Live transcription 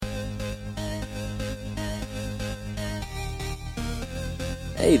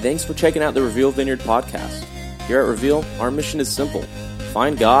Hey, thanks for checking out the Reveal Vineyard podcast. Here at Reveal, our mission is simple.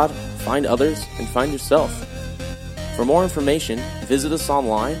 Find God, find others, and find yourself. For more information, visit us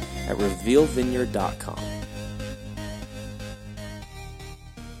online at revealvineyard.com.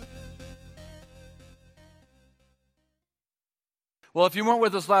 Well, if you weren't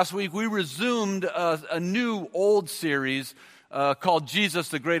with us last week, we resumed a new old series called Jesus,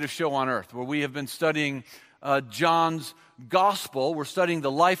 the Greatest Show on Earth, where we have been studying John's Gospel. We're studying the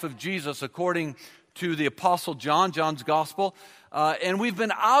life of Jesus according to the Apostle John, John's Gospel. And we've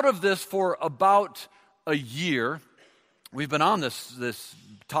been out of this for about a year. We've been on this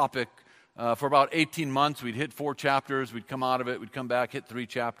topic for about 18 months. We'd hit 4 chapters. We'd come out of it. We'd come back, hit 3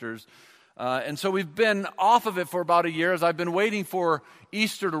 chapters. And so we've been off of it for about a year as I've been waiting for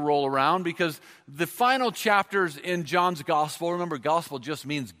Easter to roll around, because the final chapters in John's Gospel, remember, gospel just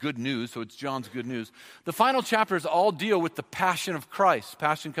means good news, so it's John's good news. The final chapters all deal with the passion of Christ,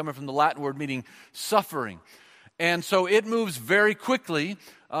 passion coming from the Latin word meaning suffering. And so it moves very quickly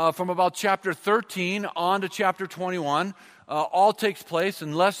from about chapter 13 on to chapter 21. All takes place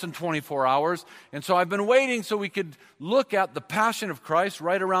in less than 24 hours. And so I've been waiting so we could look at the Passion of Christ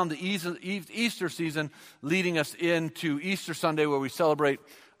right around the Easter season, leading us into Easter Sunday, where we celebrate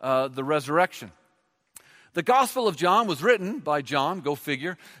the resurrection. The Gospel of John was written by John, go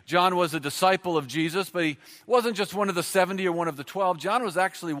figure. John was a disciple of Jesus, but he wasn't just one of the 70 or one of the 12. John was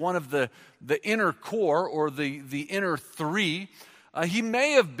actually one of the inner core, or the inner 3. He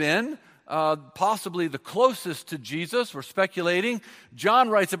may have been possibly the closest to Jesus. We're speculating. John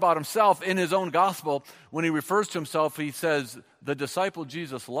writes about himself in his own gospel. When he refers to himself, he says, the disciple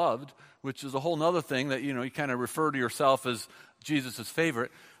Jesus loved, which is a whole other thing that, you kind of refer to yourself as Jesus'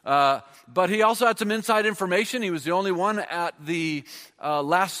 favorite. But he also had some inside information. He was the only one at the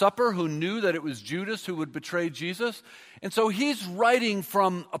Last Supper who knew that it was Judas who would betray Jesus. And so he's writing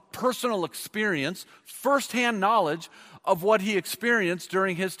from a personal experience, firsthand knowledge of what he experienced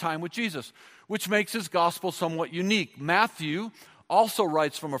during his time with Jesus, which makes his gospel somewhat unique. Matthew also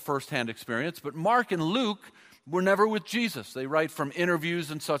writes from a firsthand experience, but Mark and Luke were never with Jesus. They write from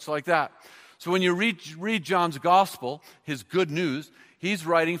interviews and such like that. So when you read John's gospel, his good news, he's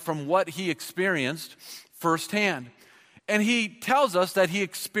writing from what he experienced firsthand. And he tells us that he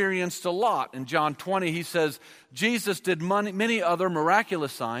experienced a lot. In John 20, he says, Jesus did many other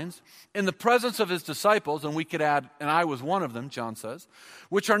miraculous signs in the presence of his disciples, and we could add, and I was one of them, John says,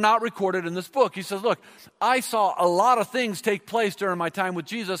 which are not recorded in this book. He says, look, I saw a lot of things take place during my time with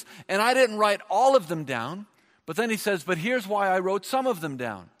Jesus, and I didn't write all of them down. But then he says, but here's why I wrote some of them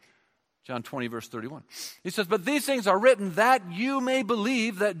down. John 20, verse 31. He says, but these things are written that you may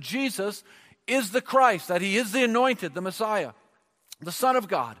believe that Jesus is the Christ, that he is the anointed, the Messiah, the Son of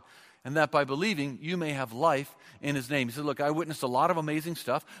God, and that by believing you may have life in his name. He said, look, I witnessed a lot of amazing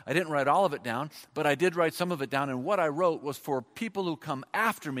stuff. I didn't write all of it down, but I did write some of it down, and what I wrote was for people who come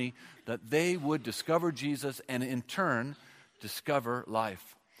after me, that they would discover Jesus and in turn discover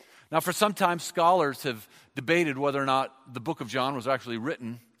life. Now, for some time, scholars have debated whether or not the book of John was actually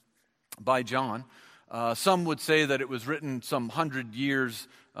written by John. Some would say that it was written some 100 years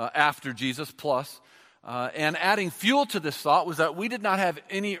after Jesus plus. And adding fuel to this thought was that we did not have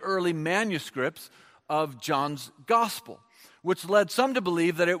any early manuscripts of John's gospel, which led some to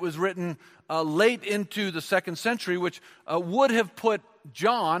believe that it was written late into the 2nd century, which would have put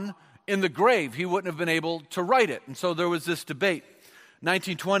John in the grave. He wouldn't have been able to write it. And so there was this debate.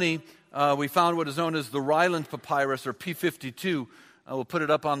 1920, we found what is known as the Ryland Papyrus, or P52. We'll put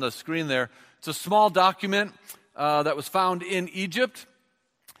it up on the screen there. It's a small document that was found in Egypt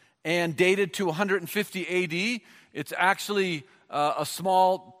and dated to 150 A.D. It's actually a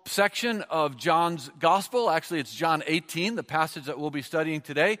small section of John's Gospel. Actually, it's John 18, the passage that we'll be studying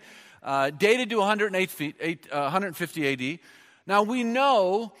today, dated to 150 A.D. Now, we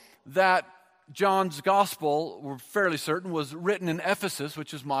know that John's Gospel, we're fairly certain, was written in Ephesus,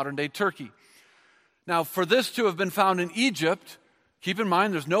 which is modern-day Turkey. Now, for this to have been found in Egypt, keep in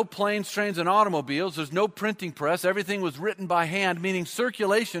mind, there's no planes, trains, and automobiles. There's no printing press. Everything was written by hand, meaning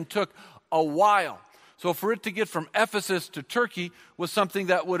circulation took a while. So for it to get from Ephesus to Turkey was something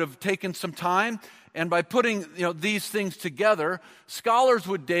that would have taken some time. And by putting these things together, scholars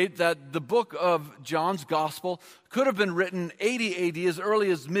would date that the book of John's Gospel could have been written 80 A.D., as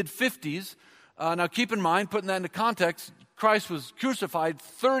early as mid-50s. Now keep in mind, putting that into context, Christ was crucified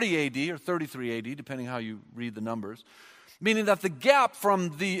 30 A.D. or 33 A.D., depending how you read the numbers. Meaning that the gap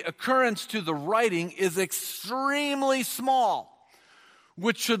from the occurrence to the writing is extremely small,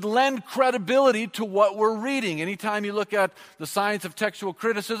 which should lend credibility to what we're reading. Anytime you look at the science of textual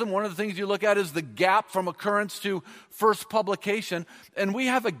criticism, one of the things you look at is the gap from occurrence to first publication. And we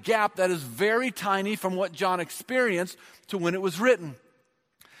have a gap that is very tiny from what John experienced to when it was written.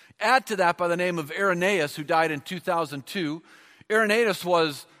 Add to that by the name of Irenaeus, who died in 2002. Irenaeus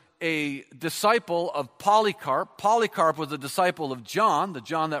was a disciple of Polycarp. Polycarp was a disciple of John, the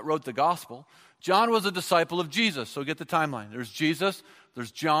John that wrote the gospel. John was a disciple of Jesus. So get the timeline. There's Jesus,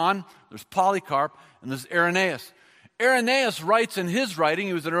 there's John, there's Polycarp, and there's Irenaeus. Irenaeus writes in his writing,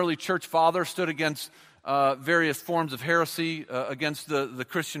 he was an early church father, stood against various forms of heresy against the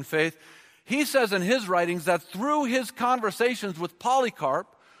Christian faith. He says in his writings that through his conversations with Polycarp,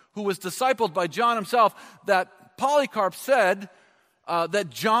 who was discipled by John himself, that Polycarp said that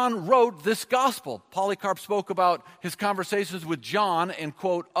John wrote this gospel. Polycarp spoke about his conversations with John and,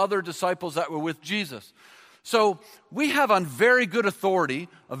 quote, other disciples that were with Jesus. So we have on very good authority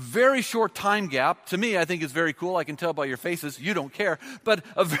a very short time gap. To me, I think is very cool. I can tell by your faces, you don't care. But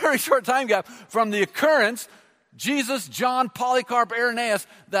a very short time gap from the occurrence, Jesus, John, Polycarp, Irenaeus,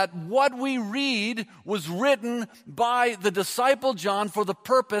 that what we read was written by the disciple John for the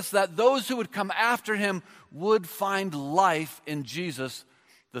purpose that those who would come after him would find life in Jesus,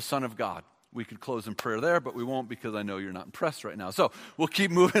 the Son of God. We could close in prayer there, but we won't because I know you're not impressed right now. So we'll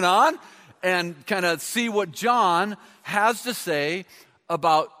keep moving on and kind of see what John has to say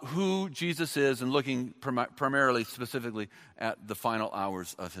about who Jesus is and looking primarily, specifically at the final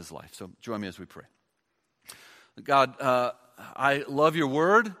hours of his life. So join me as we pray. God, I love your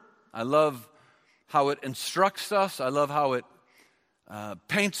word. I love how it instructs us. I love how it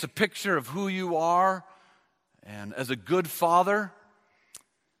paints a picture of who you are and as a good father.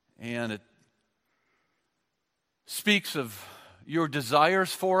 And it speaks of your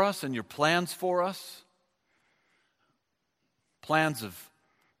desires for us and your plans for us. Plans of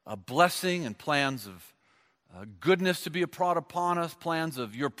a blessing and plans of goodness to be brought upon us, plans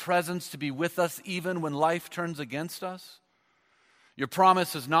of your presence to be with us even when life turns against us. Your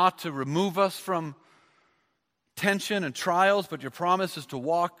promise is not to remove us from tension and trials, but your promise is to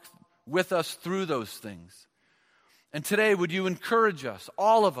walk with us through those things. And today, would you encourage us,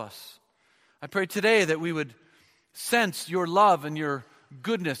 all of us? I pray today that we would sense your love and your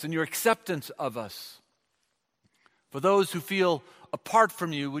goodness and your acceptance of us. For those who feel apart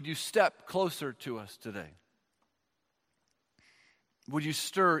from you, would you step closer to us today? Would you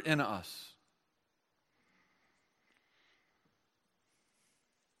stir in us?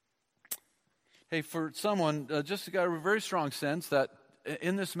 Hey, for someone, just got a very strong sense that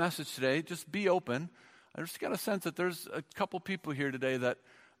in this message today, just be open. I just got a sense that there's a couple people here today that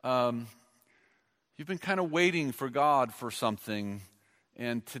you've been kind of waiting for God for something,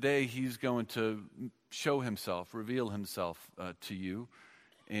 and today he's going to show himself, reveal himself to you.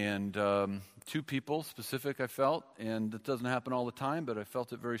 And two people specific I felt, and it doesn't happen all the time, but I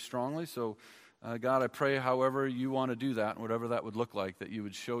felt it very strongly. So God, I pray however you want to do that, and whatever that would look like, that you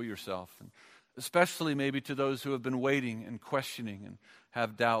would show yourself. And especially maybe to those who have been waiting and questioning and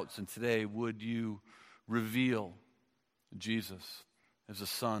have doubts. And today, would you reveal Jesus as the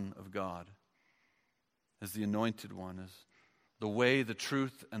Son of God, as the Anointed One, as the way, the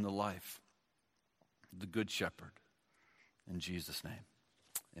truth, and the life, the Good Shepherd. In Jesus' name,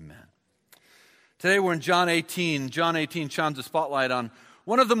 amen. Today we're in John 18. John 18 shines a spotlight on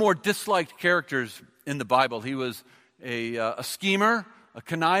one of the more disliked characters in the Bible. He was a schemer, a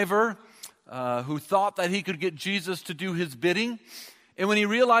conniver, who thought that he could get Jesus to do his bidding. And when he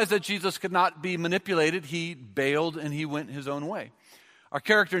realized that Jesus could not be manipulated, he bailed and he went his own way. Our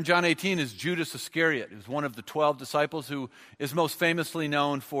character in John 18 is Judas Iscariot. He was one of the 12 disciples who is most famously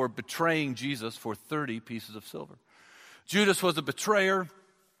known for betraying Jesus for 30 pieces of silver. Judas was a betrayer,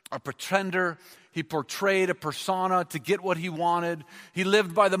 a pretender. He portrayed a persona to get what he wanted. He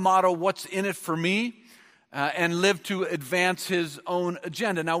lived by the motto, "What's in it for me?" And lived to advance his own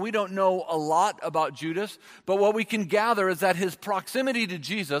agenda. Now, we don't know a lot about Judas, but what we can gather is that his proximity to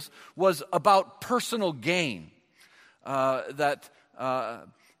Jesus was about personal gain.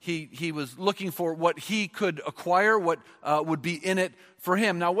 He was looking for what he could acquire, what would be in it for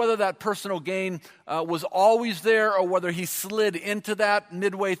him. Now, whether that personal gain was always there or whether he slid into that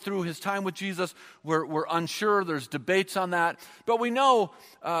midway through his time with Jesus, we're unsure. There's debates on that. But we know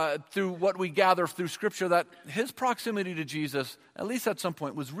through what we gather through Scripture that his proximity to Jesus, at least at some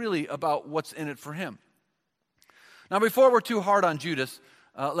point, was really about what's in it for him. Now, before we're too hard on Judas,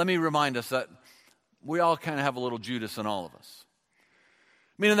 let me remind us that we all kind of have a little Judas in all of us.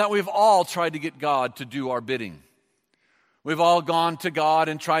 Meaning that we've all tried to get God to do our bidding. We've all gone to God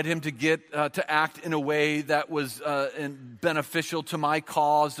and tried Him to get to act in a way that was beneficial to my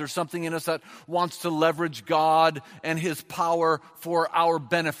cause. There's something in us that wants to leverage God and His power for our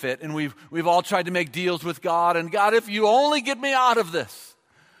benefit. And we've all tried to make deals with God. And God, if you only get me out of this,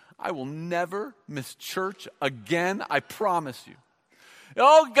 I will never miss church again. I promise you.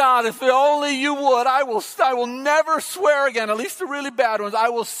 Oh God, if only you would, I will never swear again. At least the really bad ones. I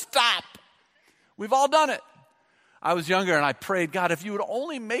will stop. We've all done it. I was younger and I prayed, God, if you would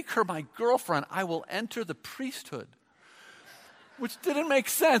only make her my girlfriend, I will enter the priesthood. Which didn't make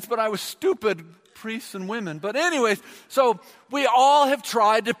sense, but I was stupid, priests and women. But anyways, so we all have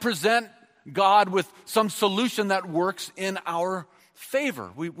tried to present God with some solution that works in our favor.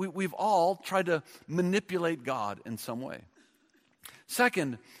 We've all tried to manipulate God in some way.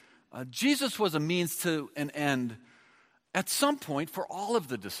 Second, Jesus was a means to an end at some point for all of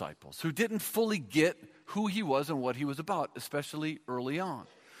the disciples who didn't fully get who He was and what He was about, especially early on.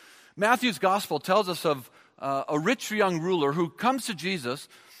 Matthew's gospel tells us of a rich young ruler who comes to Jesus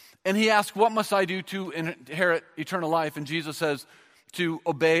and he asks, what must I do to inherit eternal life? And Jesus says, to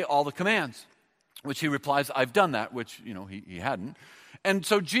obey all the commands, which he replies, I've done that, which, he hadn't. And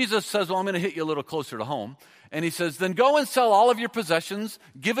so Jesus says, well, I'm going to hit you a little closer to home. And he says, then go and sell all of your possessions,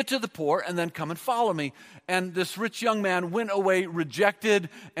 give it to the poor, and then come and follow me. And this rich young man went away rejected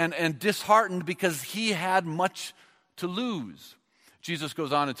and disheartened because he had much to lose. Jesus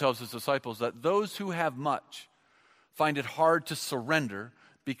goes on and tells his disciples that those who have much find it hard to surrender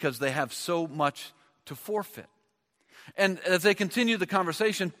because they have so much to forfeit. And as they continue the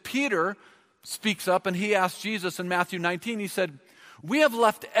conversation, Peter speaks up and he asks Jesus in Matthew 19, he said, we have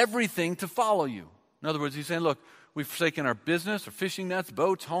left everything to follow you. In other words, he's saying, look, we've forsaken our business, our fishing nets,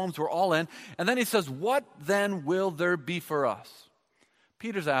 boats, homes, we're all in. And then he says, what then will there be for us?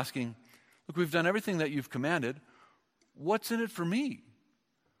 Peter's asking, look, we've done everything that you've commanded. What's in it for me?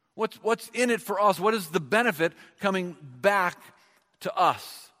 What's in it for us? What is the benefit coming back to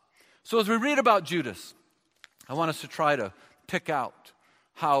us? So as we read about Judas, I want us to try to pick out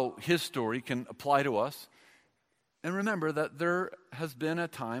how his story can apply to us. And remember that there has been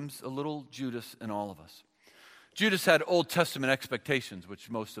at times a little Judas in all of us. Judas had Old Testament expectations, which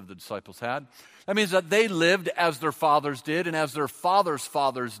most of the disciples had. That means that they lived as their fathers did and as their fathers'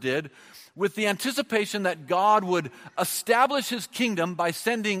 fathers did, with the anticipation that God would establish His kingdom by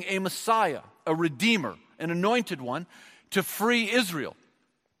sending a Messiah, a Redeemer, an anointed one, to free Israel.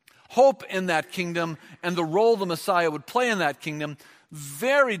 Hope in that kingdom and the role the Messiah would play in that kingdom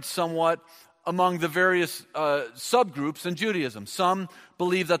varied somewhat among the various subgroups in Judaism. Some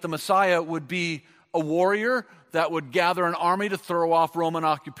believed that the Messiah would be a warrior that would gather an army to throw off Roman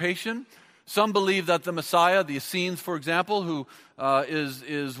occupation. Some believe that the Messiah, the Essenes, for example, who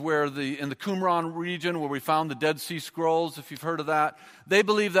is where in the Qumran region where we found the Dead Sea Scrolls, if you've heard of that, they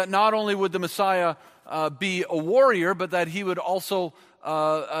believe that not only would the Messiah be a warrior, but that he would also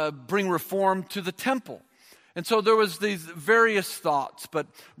bring reform to the temple. And so there was these various thoughts, but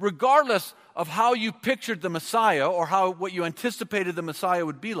regardless of how you pictured the Messiah or what you anticipated the Messiah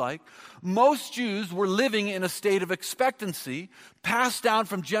would be like, most Jews were living in a state of expectancy, passed down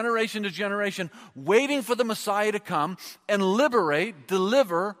from generation to generation, waiting for the Messiah to come and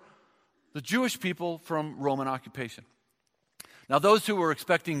deliver the Jewish people from Roman occupation. Now, those who were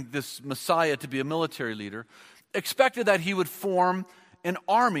expecting this Messiah to be a military leader expected that he would form an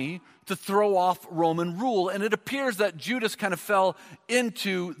army to throw off Roman rule. And it appears that Judas kind of fell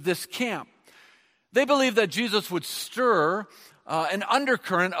into this camp. They believed that Jesus would stir an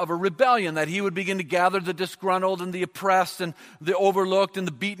undercurrent of a rebellion, that he would begin to gather the disgruntled and the oppressed and the overlooked and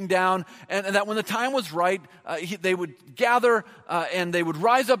the beaten down, and that when the time was right, they would gather and they would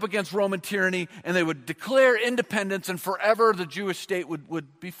rise up against Roman tyranny and they would declare independence, and forever the Jewish state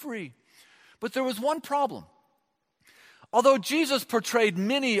would be free. But there was one problem. Although Jesus portrayed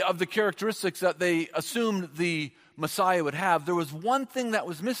many of the characteristics that they assumed the Messiah would have, there was one thing that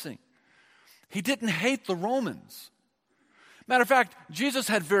was missing. He didn't hate the Romans. Matter of fact, Jesus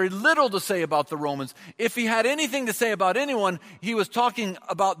had very little to say about the Romans. If he had anything to say about anyone, he was talking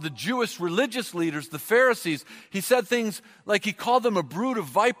about the Jewish religious leaders, the Pharisees. He said things like he called them a brood of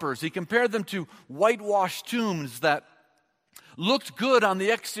vipers. He compared them to whitewashed tombs that looked good on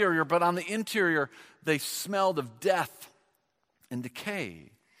the exterior, but on the interior, they smelled of death and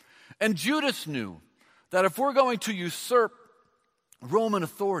decay. And Judas knew that if we're going to usurp Roman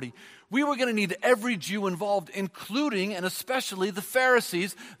authority, we were going to need every Jew involved, including and especially the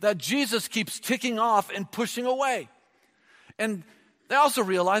Pharisees that Jesus keeps ticking off and pushing away. And they also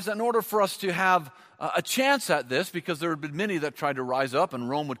realized that in order for us to have a chance at this, because there had been many that tried to rise up and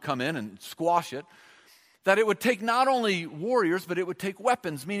Rome would come in and squash it, that it would take not only warriors, but it would take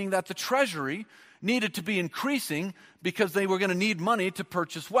weapons, meaning that the treasury needed to be increasing because they were going to need money to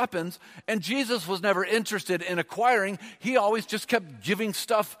purchase weapons. And Jesus was never interested in acquiring. He always just kept giving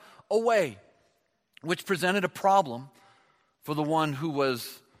stuff away, which presented a problem for the one who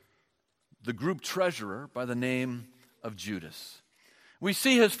was the group treasurer by the name of Judas. We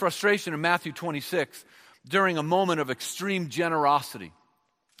see his frustration in Matthew 26 during a moment of extreme generosity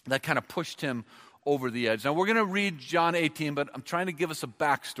that kind of pushed him over the edge. Now, we're going to read John 18, but I'm trying to give us a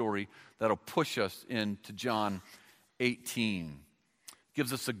backstory that'll push us into John 18.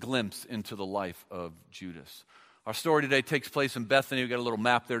 Gives us a glimpse into the life of Judas. Our story today takes place in Bethany. We've got a little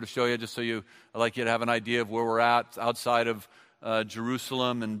map there to show you, just so I'd like you to have an idea of where we're at. It's outside of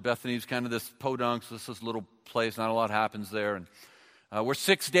Jerusalem, and Bethany's kind of this podunk, so this little place. Not a lot happens there. And we're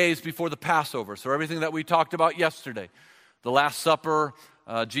 6 days before the Passover, so everything that we talked about yesterday, the Last Supper,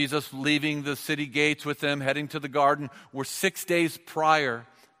 Jesus leaving the city gates with them, heading to the garden. We're 6 days prior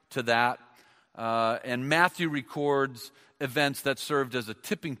to that. And Matthew records events that served as a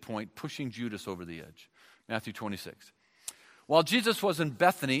tipping point, pushing Judas over the edge. Matthew 26. While Jesus was in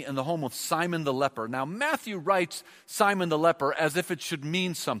Bethany in the home of Simon the leper. Now, Matthew writes Simon the leper as if it should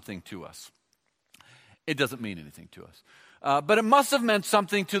mean something to us. It doesn't mean anything to us. But it must have meant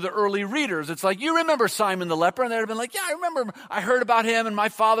something to the early readers. It's like, you remember Simon the leper? And they'd have been like, yeah, I remember. I heard about him, and my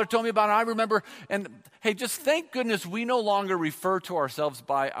father told me about him. I remember. And hey, just thank goodness we no longer refer to ourselves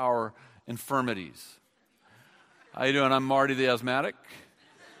by our infirmities. How you doing? I'm Marty the asthmatic.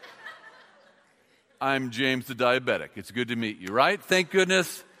 I'm James the diabetic. It's good to meet you, right? Thank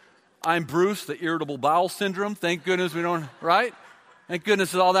goodness. I'm Bruce, the irritable bowel syndrome. Thank goodness we don't, right? Thank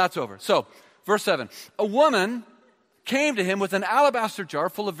goodness all that's over. So, verse 7. A woman came to him with an alabaster jar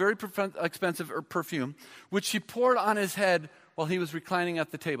full of very expensive perfume, which she poured on his head while he was reclining at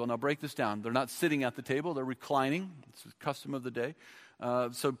the table. Now, break this down. They're not sitting at the table. They're reclining. It's the custom of the day.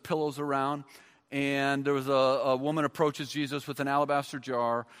 So pillows around. And there was a woman approaches Jesus with an alabaster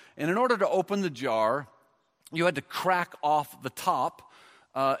jar. And in order to open the jar, you had to crack off the top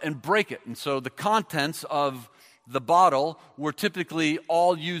and break it. And so the contents of the bottle were typically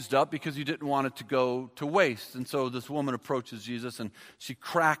all used up because you didn't want it to go to waste. And so this woman approaches Jesus and she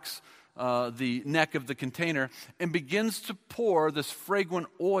cracks the neck of the container and begins to pour this fragrant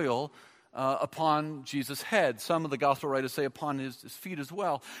oil upon Jesus' head. Some of the gospel writers say upon his feet as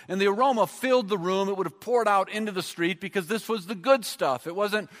well. And the aroma filled the room. It would have poured out into the street because this was the good stuff. It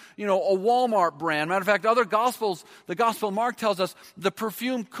wasn't, a Walmart brand. Matter of fact, other gospels, the Gospel of Mark tells us the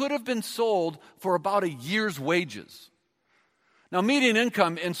perfume could have been sold for about a year's wages. Now, median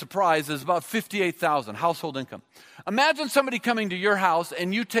income in Surprise is about $58,000, household income. Imagine somebody coming to your house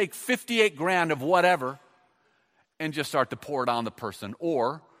and you take $58,000 of whatever and just start to pour it on the person,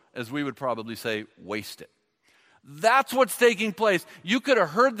 or as we would probably say, waste it. That's what's taking place. You could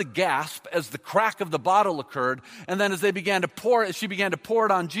have heard the gasp as the crack of the bottle occurred, and then as she began to pour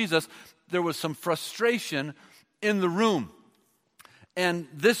it on Jesus, there was some frustration in the room. And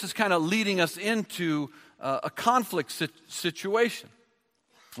this is kind of leading us into a conflict situation.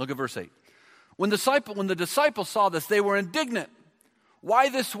 Look at verse 8. When the disciples saw this, they were indignant. Why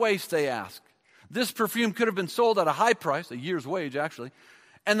this waste, they asked. This perfume could have been sold at a high price, a year's wage actually,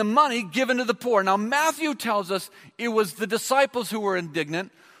 and the money given to the poor. Now, Matthew tells us it was the disciples who were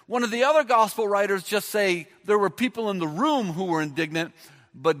indignant. One of the other gospel writers just say there were people in the room who were indignant,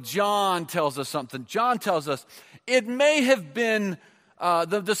 but John tells us something. John tells us it may have been,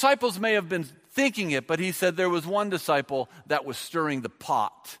 the disciples may have been thinking it, but he said there was one disciple that was stirring the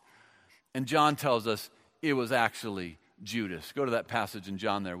pot. And John tells us it was actually Judas. Go to that passage in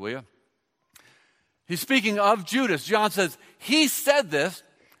John there, will you? He's speaking of Judas. John says he said this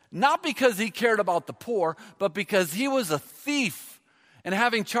not because he cared about the poor, but because he was a thief. And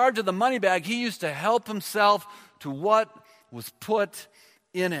having charge of the money bag, he used to help himself to what was put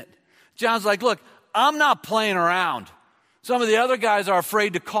in it. John's like, look, I'm not playing around. Some of the other guys are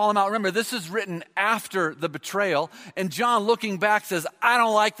afraid to call him out. Remember, this is written after the betrayal. And John, looking back, says, I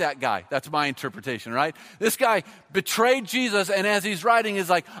don't like that guy. That's my interpretation, right? This guy betrayed Jesus, and as he's writing, he's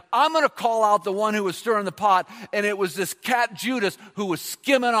like, I'm going to call out the one who was stirring the pot. And it was this cat Judas who was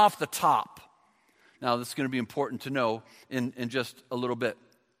skimming off the top. Now, this is going to be important to know in just a little bit.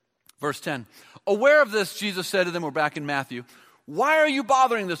 Verse 10. Aware of this, Jesus said to them, we're back in Matthew, why are you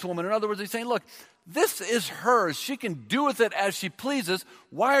bothering this woman? In other words, he's saying, look, this is hers. She can do with it as she pleases.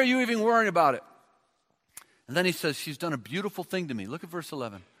 Why are you even worrying about it? And then he says, she's done a beautiful thing to me. Look at verse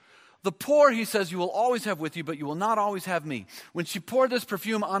 11. The poor, he says, you will always have with you, but you will not always have me. When she poured this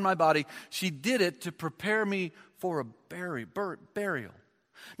perfume on my body, she did it to prepare me for a burial.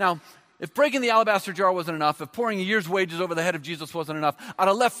 Now, if breaking the alabaster jar wasn't enough, if pouring a year's wages over the head of Jesus wasn't enough, out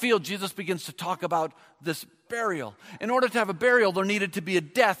of left field, Jesus begins to talk about this burial. In order to have a burial, there needed to be a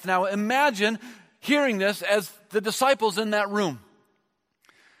death. Now imagine hearing this as the disciples in that room.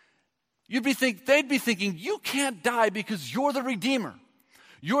 They'd be thinking, you can't die because you're the Redeemer.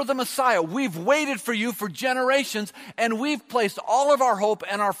 You're the Messiah. We've waited for you for generations, and we've placed all of our hope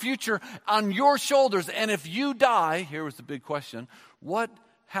and our future on your shoulders. And if you die, here was the big question, what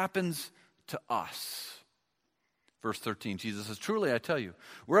happens to us? Verse 13, Jesus says, truly I tell you,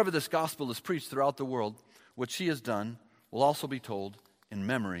 wherever this gospel is preached throughout the world, what she has done will also be told in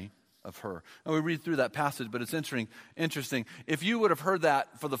memory of her. And we read through that passage, but it's interesting. If you would have heard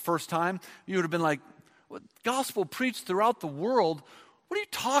that for the first time, you would have been like, what, gospel preached throughout the world? What are you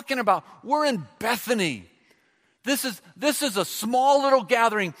talking about? We're in Bethany. This is a small little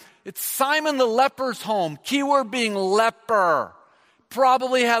gathering. It's Simon the leper's home. Keyword being leper.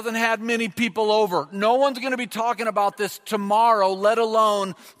 Probably hasn't had many people over. No one's going to be talking about this tomorrow, let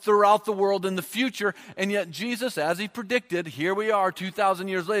alone throughout the world in the future. And yet Jesus, as he predicted, here we are 2,000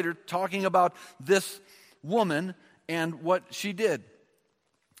 years later talking about this woman and what she did.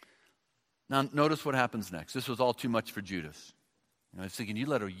 Now notice what happens next. This was all too much for Judas. I was thinking, you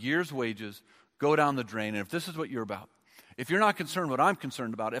let a year's wages go down the drain, and if this is what you're about, if you're not concerned what I'm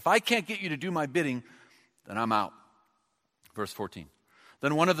concerned about, if I can't get you to do my bidding, then I'm out. Verse 14.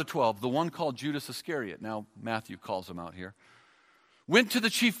 Then one of the 12, the one called Judas Iscariot, now Matthew calls him out here, went to the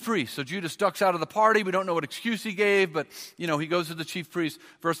chief priest. So Judas ducks out of the party. We don't know what excuse he gave, but he goes to the chief priest,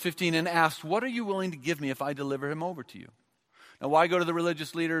 verse 15, and asked, what are you willing to give me if I deliver him over to you? Now, why go to the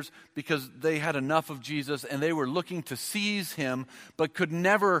religious leaders? Because they had enough of Jesus and they were looking to seize him, but could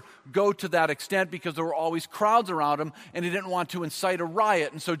never go to that extent because there were always crowds around him and he didn't want to incite a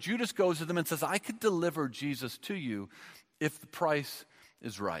riot. And so Judas goes to them and says, I could deliver Jesus to you if the price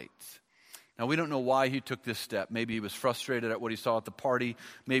is right. Now, we don't know why he took this step. Maybe he was frustrated at what he saw at the party.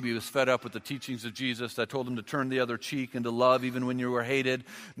 Maybe he was fed up with the teachings of Jesus that told him to turn the other cheek and to love even when you were hated.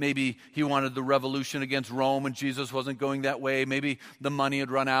 Maybe he wanted the revolution against Rome and Jesus wasn't going that way. Maybe the money had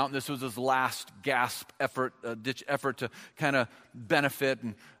run out and this was his last gasp effort, ditch effort to kind of benefit.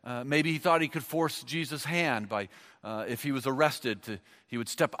 And maybe he thought he could force Jesus' hand by, if he was arrested, he would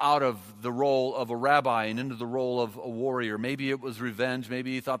step out of the role of a rabbi and into the role of a warrior. Maybe it was revenge.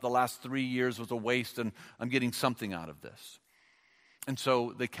 Maybe he thought the last 3 years was a waste and I'm getting something out of this. And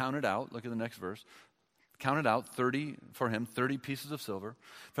so they counted out, look at the next verse, counted out 30 pieces of silver.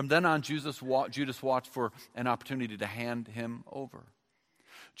 From then on, Judas watched for an opportunity to hand him over.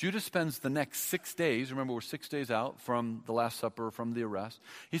 Judas spends the next 6 days, remember we're 6 days out from the Last Supper, from the arrest.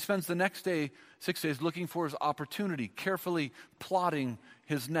 He spends the next 6 days looking for his opportunity, carefully plotting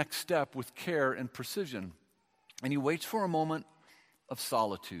his next step with care and precision. And he waits for a moment of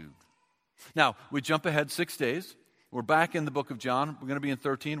solitude. Now, we jump ahead 6 days. We're back in the book of John. We're going to be in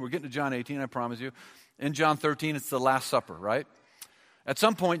 13. We're getting to John 18, I promise you. In John 13, it's the Last Supper, right? At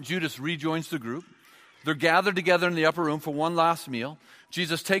some point, Judas rejoins the group. They're gathered together in the upper room for one last meal.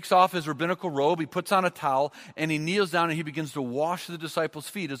 Jesus takes off his rabbinical robe, he puts on a towel, and he kneels down and he begins to wash the disciples'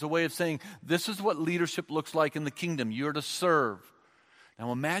 feet as a way of saying, this is what leadership looks like in the kingdom. You're to serve.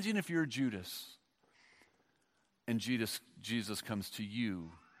 Now imagine if you're Judas and Jesus comes to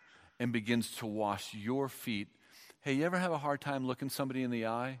you and begins to wash your feet. Hey, you ever have a hard time looking somebody in the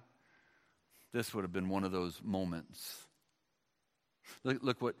eye? This would have been one of those moments.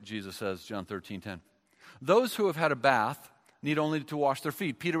 Look what Jesus says, John 13:10. Those who have had a bath need only to wash their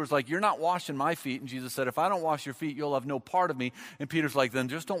feet. Peter was like, you're not washing my feet. And Jesus said, if I don't wash your feet, you'll have no part of me. And Peter's like, then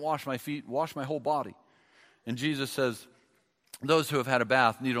just don't wash my feet, wash my whole body. And Jesus says, those who have had a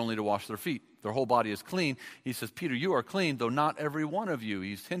bath need only to wash their feet. Their whole body is clean. He says, Peter, you are clean, though not every one of you.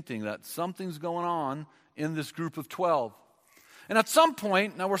 He's hinting that something's going on in this group of 12. And at some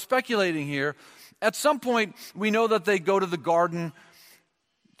point, now we're speculating here, at some point we know that they go to the garden.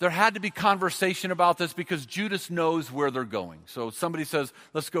 There had to be conversation about this because Judas knows where they're going. So somebody says,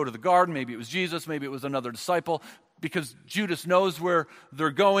 let's go to the garden. Maybe it was Jesus. Maybe it was another disciple. Because Judas knows where they're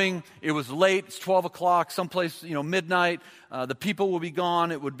going. It was late. It's 12 o'clock, someplace, midnight. The people will be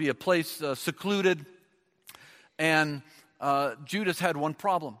gone. It would be a place secluded. And Judas had one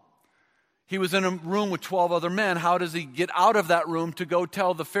problem. He was in a room with 12 other men. How does he get out of that room to go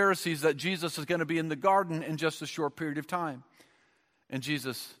tell the Pharisees that Jesus is going to be in the garden in just a short period of time? And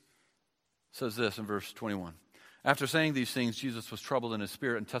Jesus says this in verse 21. After saying these things, Jesus was troubled in his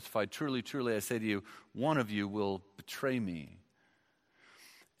spirit and testified, truly, truly, I say to you, one of you will betray me.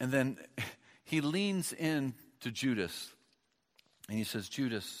 And then he leans in to Judas and he says,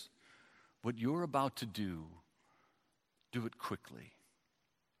 Judas, what you're about to do it quickly.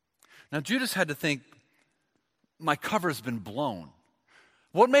 Now, Judas had to think, my cover's been blown.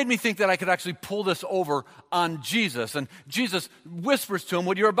 What made me think that I could actually pull this over on Jesus? And Jesus whispers to him,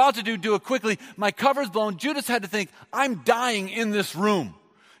 what you're about to do, do it quickly. My cover's blown. Judas had to think, I'm dying in this room.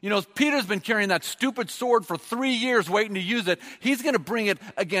 You know, Peter's been carrying that stupid sword for 3 years waiting to use it. He's going to bring it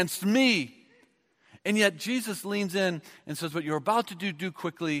against me. And yet Jesus leans in and says, what you're about to do, do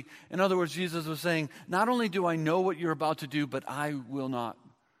quickly. In other words, Jesus was saying, not only do I know what you're about to do, but I will not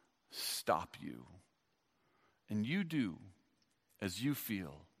stop you. And you do as you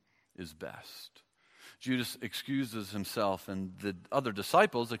feel is best. Judas excuses himself, and the other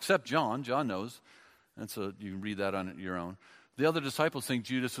disciples, except John knows, and so you can read that on your own. The other disciples think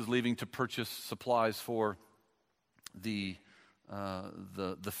Judas is leaving to purchase supplies for the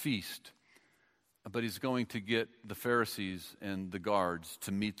feast, but he's going to get the Pharisees and the guards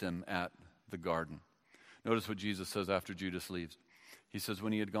to meet them at the garden. Notice what Jesus says after Judas leaves. He says,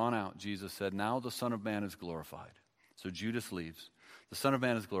 when he had gone out, Jesus said, now the Son of Man is glorified. So Judas leaves. The Son of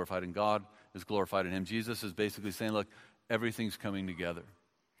Man is glorified, and God is glorified in him. Jesus is basically saying, look, everything's coming together.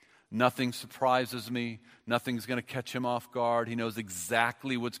 Nothing surprises me. Nothing's going to catch him off guard. He knows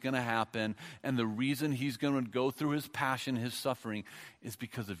exactly what's going to happen. And the reason he's going to go through his passion, his suffering, is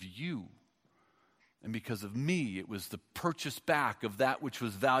because of you. And because of me. It was the purchase back of that which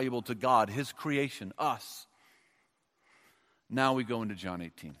was valuable to God, his creation, us. Now we go into John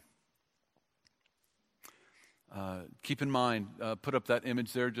 18. Keep in mind, put up that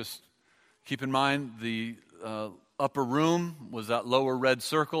image there. Just keep in mind the upper room was that lower red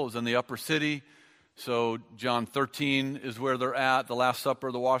circle. It was in the upper city. So John 13 is where they're at. The Last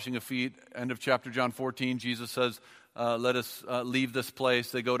Supper, the washing of feet. End of chapter John 14, Jesus says, let us leave this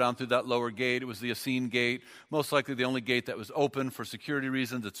place. They go down through that lower gate. It was the Essene gate. Most likely the only gate that was open for security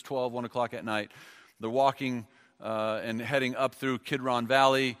reasons. It's 1 o'clock at night. They're walking and heading up through Kidron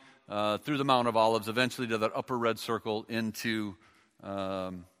Valley, through the Mount of Olives, eventually to that upper red circle into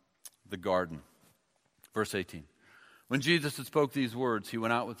the garden. Verse 18. When Jesus had spoke these words, he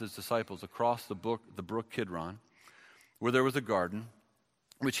went out with his disciples across the brook Kidron, where there was a garden,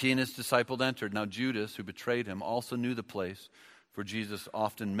 which he and his disciples entered. Now Judas, who betrayed him, also knew the place, for Jesus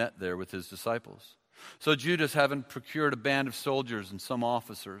often met there with his disciples. So Judas, having procured a band of soldiers and some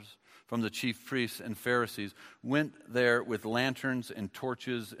officers from the chief priests and Pharisees, went there with lanterns and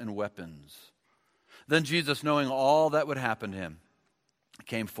torches and weapons. Then Jesus, knowing all that would happen to him,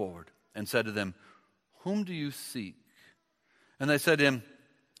 came forward and said to them, whom do you seek? And they said to him,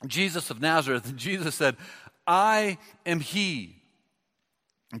 Jesus of Nazareth. And Jesus said, I am he.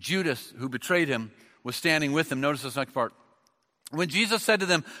 Judas, who betrayed him, was standing with him. Notice this next part. When Jesus said to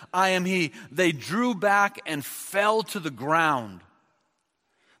them, I am he, they drew back and fell to the ground.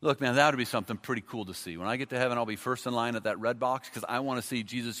 Look, man, that would be something pretty cool to see. When I get to heaven, I'll be first in line at that red box because I want to see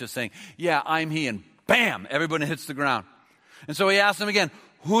Jesus just saying, yeah, I'm he, and bam, everybody hits the ground. And so he asked them again,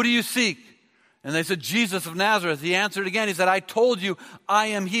 who do you seek? And they said, Jesus of Nazareth. He answered again. He said, I told you I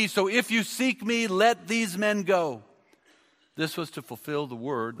am he. So if you seek me, let these men go. This was to fulfill the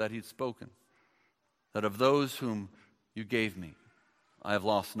word that he'd spoken, that of those whom you gave me, I have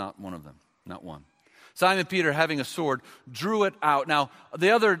lost not one of them, not one. Simon Peter, having a sword, drew it out. Now,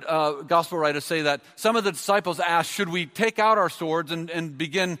 the other gospel writers say that some of the disciples asked, should we take out our swords and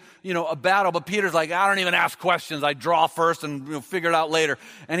begin, a battle? But Peter's like, I don't even ask questions. I draw first and figure it out later.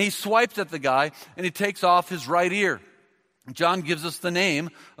 And he swipes at the guy, and he takes off his right ear. John gives us the name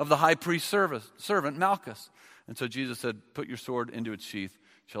of the high priest's servant, Malchus. And so Jesus said, put your sword into its sheath.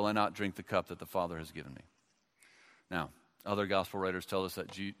 Shall I not drink the cup that the Father has given me? Now, other gospel writers tell us that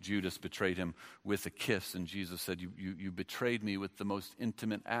Judas betrayed him with a kiss, and Jesus said, you betrayed me with the most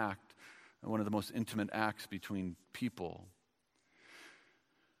intimate act, one of the most intimate acts between people.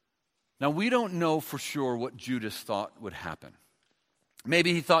 Now, we don't know for sure what Judas thought would happen.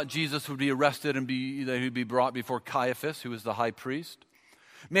 Maybe he thought Jesus would be arrested and that he'd be brought before Caiaphas, who was the high priest.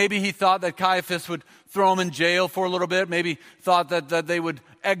 Maybe he thought that Caiaphas would throw him in jail for a little bit. Maybe thought that they would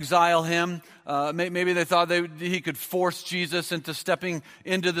exile him. Maybe they thought he could force Jesus into stepping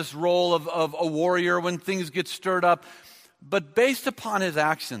into this role of a warrior when things get stirred up. But based upon his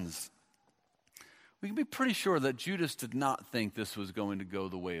actions, we can be pretty sure that Judas did not think this was going to go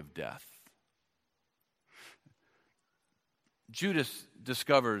the way of death. Judas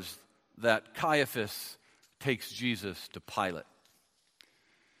discovers that Caiaphas takes Jesus to Pilate.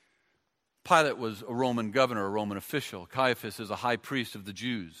 Pilate was a Roman governor, a Roman official. Caiaphas is a high priest of the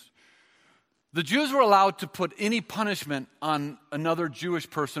Jews. The Jews were allowed to put any punishment on another Jewish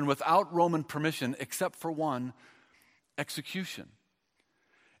person without Roman permission, except for one, execution.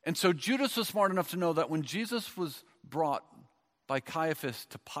 And so Judas was smart enough to know that when Jesus was brought by Caiaphas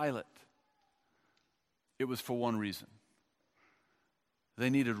to Pilate, it was for one reason. They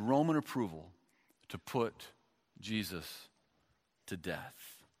needed Roman approval to put Jesus to death.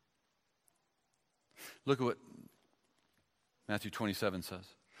 Look at what Matthew 27 says.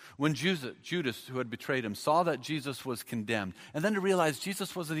 When Judas, who had betrayed him, saw that Jesus was condemned, and then to realize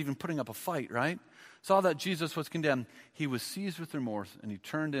Jesus wasn't even putting up a fight, right? Saw that Jesus was condemned, he was seized with remorse, and he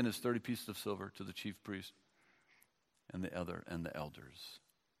turned in his 30 pieces of silver to the chief priest and the elders.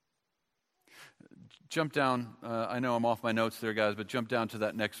 Jump down, I know I'm off my notes there, guys, but jump down to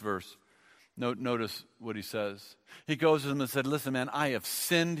that next verse. Notice what he says. He goes to them and said, listen, man, I have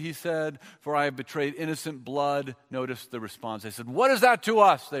sinned, he said, for I have betrayed innocent blood. Notice the response. They said, what is that to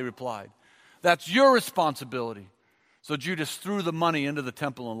us? They replied. That's your responsibility. So Judas threw the money into the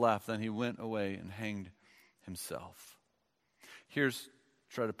temple and left. Then he went away and hanged himself.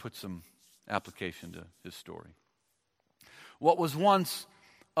 Try to put some application to his story. What was once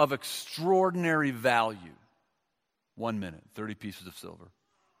of extraordinary value, 1 minute, 30 pieces of silver,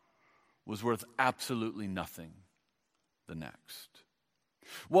 was worth absolutely nothing the next.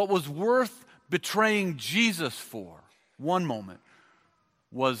 What was worth betraying Jesus for, one moment,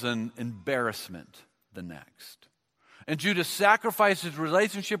 was an embarrassment the next. And Judas sacrificed his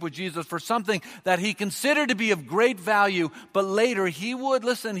relationship with Jesus for something that he considered to be of great value, but later he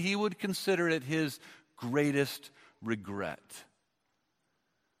would consider it his greatest regret.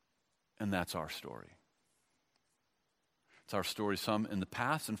 And that's our story. It's our story, some in the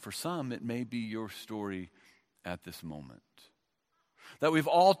past, and for some, it may be your story at this moment. That we've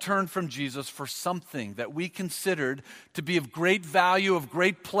all turned from Jesus for something that we considered to be of great value, of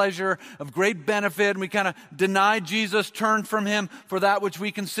great pleasure, of great benefit, and we kind of denied Jesus, turned from him for that which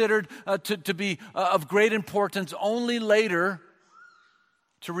we considered to be of great importance, only later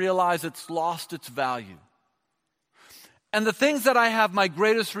to realize it's lost its value. And the things that I have my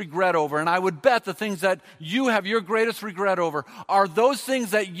greatest regret over, and I would bet the things that you have your greatest regret over, are those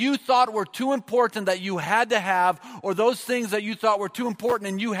things that you thought were too important that you had to have, or those things that you thought were too important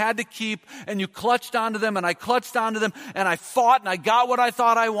and you had to keep, and you clutched onto them, and I clutched onto them, and I fought, and I got what I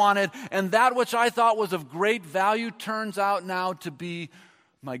thought I wanted, and that which I thought was of great value turns out now to be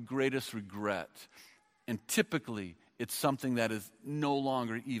my greatest regret. And typically, it's something that is no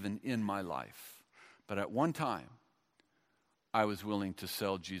longer even in my life. But at one time, I was willing to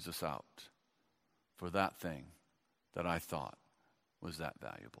sell Jesus out for that thing that I thought was that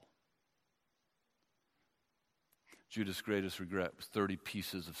valuable. Judas' greatest regret was 30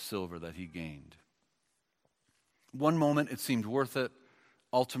 pieces of silver that he gained. One moment it seemed worth it.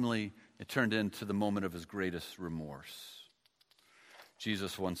 Ultimately, it turned into the moment of his greatest remorse.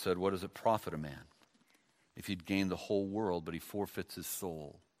 Jesus once said, what does it profit a man if he'd gained the whole world but he forfeits his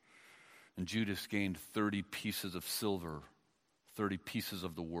soul? And Judas gained 30 pieces of silver, 30 pieces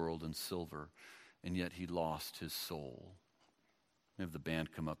of the world in silver, and yet he lost his soul. We have the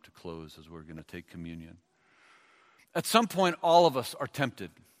band come up to close as we're going to take communion. At some point, all of us are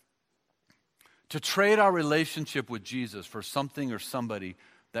tempted to trade our relationship with Jesus for something or somebody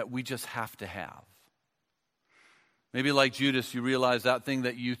that we just have to have. Maybe like Judas, you realize that thing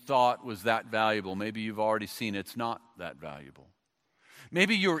that you thought was that valuable. Maybe you've already seen it's not that valuable.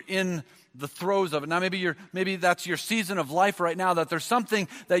 Maybe you're in the throes of it. Now maybe that's your season of life right now, that there's something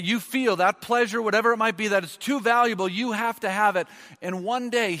that you feel, that pleasure, whatever it might be, that is too valuable, you have to have it. And one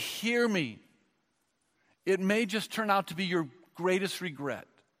day, hear me, it may just turn out to be your greatest regret.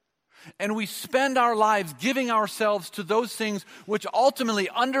 And we spend our lives giving ourselves to those things which ultimately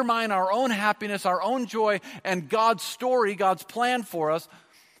undermine our own happiness, our own joy, and God's story, God's plan for us,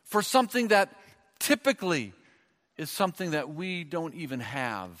 for something that typically is something that we don't even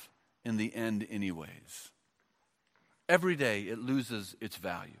have in the end anyways. Every day it loses its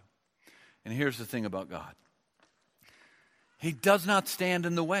value. And here's the thing about God. He does not stand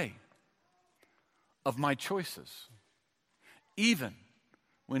in the way of my choices, even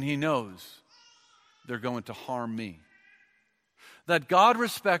when he knows they're going to harm me. That God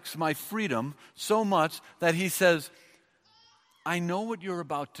respects my freedom so much that he says, I know what you're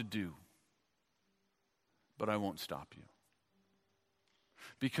about to do, but I won't stop you.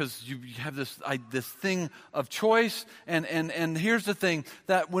 Because you have this thing of choice, and here's the thing,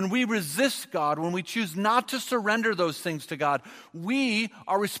 that when we resist God, when we choose not to surrender those things to God, we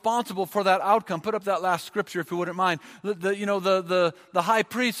are responsible for that outcome. Put up that last scripture if you wouldn't mind. The high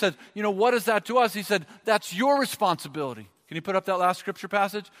priest said, what is that to us? He said, that's your responsibility. Can you put up that last scripture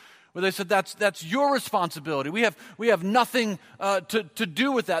passage? Where they said, that's your responsibility. We have nothing to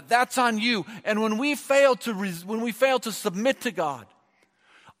do with that. That's on you. And when we fail to submit to God,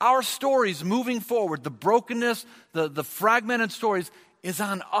 Our stories moving forward, the brokenness, the fragmented stories, is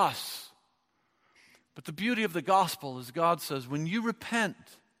on us. But the beauty of the gospel is God says, when you repent,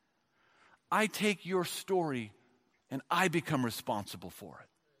 I take your story and I become responsible for it.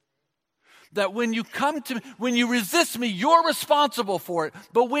 That when you come to me, when you resist me, you're responsible for it.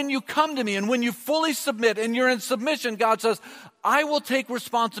 But when you come to me and when you fully submit and you're in submission, God says, I will take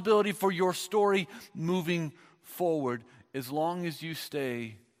responsibility for your story moving forward as long as you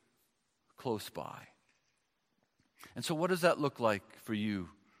stay close by. And so what does that look like for you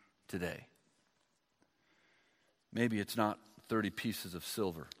today? Maybe it's not 30 pieces of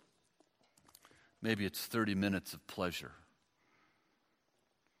silver. Maybe it's 30 minutes of pleasure.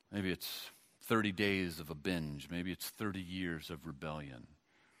 Maybe it's 30 days of a binge. Maybe it's 30 years of rebellion.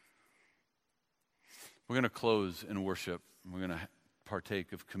 We're going to close in worship. We're going to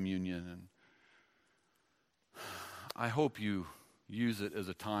partake of communion. And I hope you use it as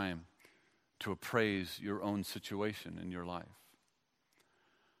a time to appraise your own situation in your life.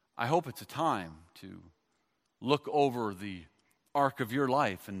 I hope it's a time to look over the arc of your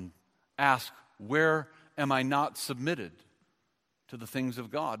life and ask, where am I not submitted to the things of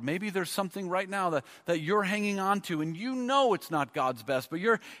God? Maybe there's something right now that you're hanging on to and you know it's not God's best, but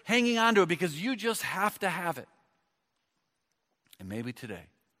you're hanging on to it because you just have to have it. And maybe today,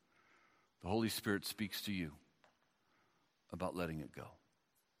 the Holy Spirit speaks to you about letting it go.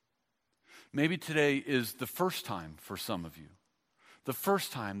 Maybe today is the first time for some of you, the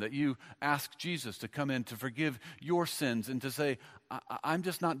first time that you ask Jesus to come in to forgive your sins and to say, I'm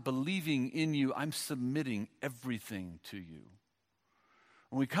just not believing in you, I'm submitting everything to you.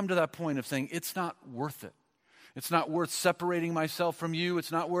 When we come to that point of saying, it's not worth it. It's not worth separating myself from you.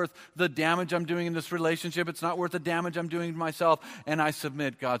 It's not worth the damage I'm doing in this relationship. It's not worth the damage I'm doing to myself. And I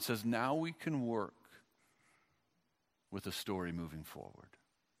submit, God says, now we can work with the story moving forward.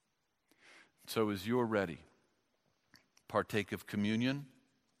 So as you're ready, partake of communion,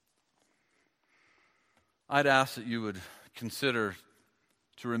 I'd ask that you would consider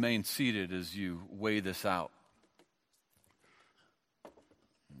to remain seated as you weigh this out.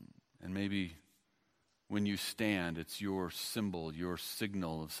 And maybe when you stand, it's your symbol, your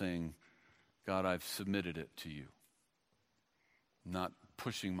signal of saying, God, I've submitted it to you. I'm not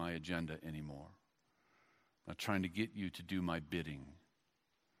pushing my agenda anymore. I'm not trying to get you to do my bidding.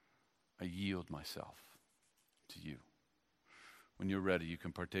 I yield myself to you. When you're ready, you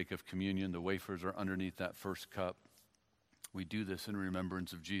can partake of communion. The wafers are underneath that first cup. We do this in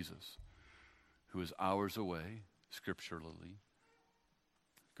remembrance of Jesus, who is hours away, scripturally,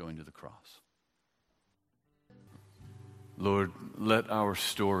 going to the cross. Lord, let our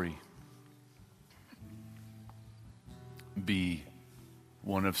story be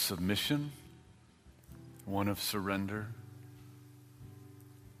one of submission, one of surrender.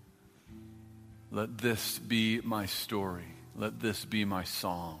 Let this be my story. Let this be my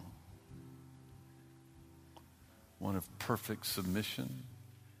song. One of perfect submission,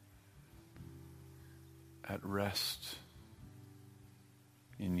 at rest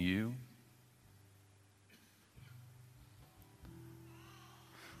in you.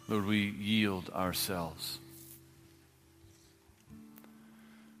 Lord, we yield ourselves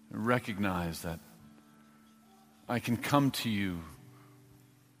and recognize that I can come to you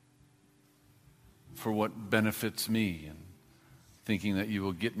for what benefits me and thinking that you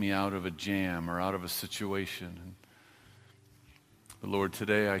will get me out of a jam or out of a situation. But Lord,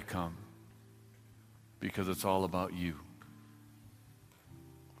 today I come because it's all about you.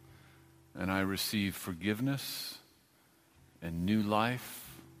 And I receive forgiveness and new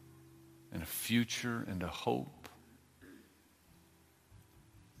life and a future and a hope.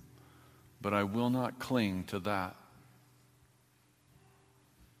 But I will not cling to that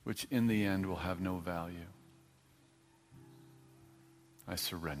which in the end will have no value. I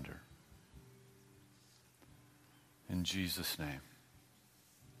surrender. In Jesus' name,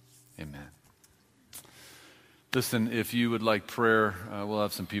 amen. Listen, if you would like prayer, we'll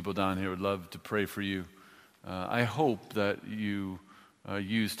have some people down here who would love to pray for you. I hope that you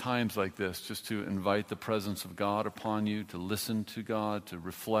use times like this just to invite the presence of God upon you, to listen to God, to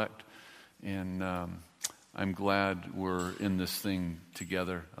reflect. And I'm glad we're in this thing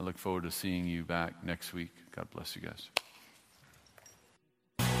together. I look forward to seeing you back next week. God bless you guys.